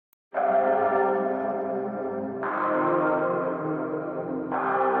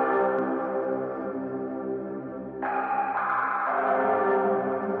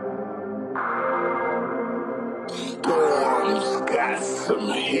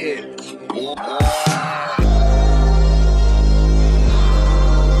it.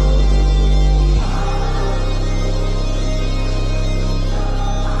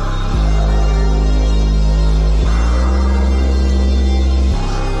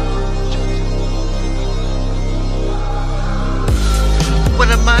 What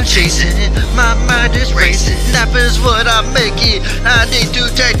am I chasing? My mind is racing. That is what I'm making. I need to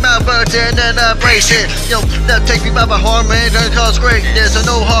take my burden and embrace it. Yo, now take me by my horn and cause greatness. I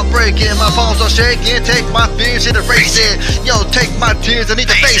know heartbreaking. My palms are shaking. Take my fears and erase it. Yo, take my tears. I need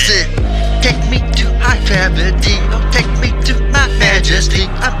to face it. Take me to high gravity. Oh, take me to my majesty.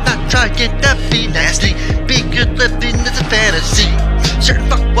 I'm not trying to be nasty. Be good living is a fantasy. Certain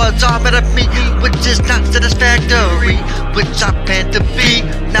fuckwads are mad at me, which is not satisfactory. Which I plan to be,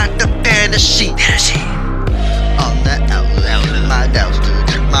 not the fantasy. On the outlet, my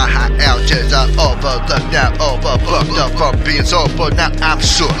altitude, my high altitudes are overlooked now, overbooked up from being sober. Now I'm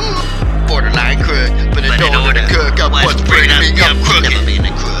sure. Borderline crook, but in order to cook up what's bringing me up crooked. Never been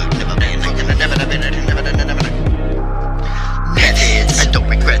a crook, never been methods. I don't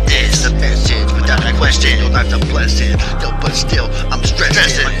regret this. The message without a question. Your life's a blessing. Yo, but still I'm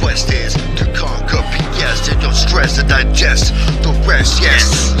stressing. My quest is to conquer BS and don't stress and digest the rest.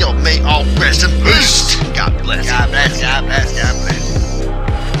 Yes, yo, may all rest in peace. God bless. God bless. God bless. God bless.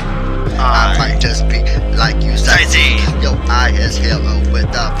 I might just be like you said. Yo, I as hell with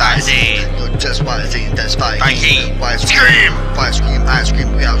the Visine. You're just Visine, that's Viking. Why scream? Why scream? I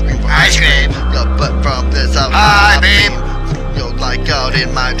scream. We all scream for ice cream. Yo, but from this up high beam. Yo, like out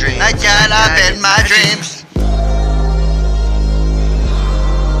in my dreams. I got up in my dreams.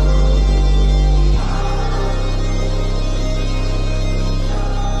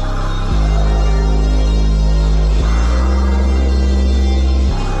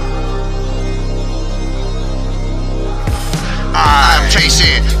 I'm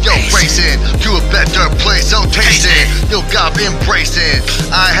chasing, yo, racing to a better place, so tasting, yo, God embracing.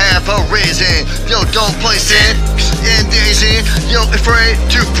 I have a reason, yo, don't place it in dazing, yo, afraid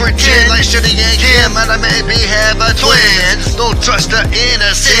to pretend like shitty ain't him, and I maybe have a twin. Don't trust the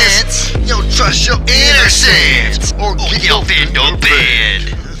innocence, yo, trust your innocence, or get your window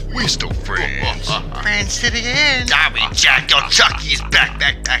bed. We still friends. Friends to the end. Dobby Jack, yo, Chucky's back.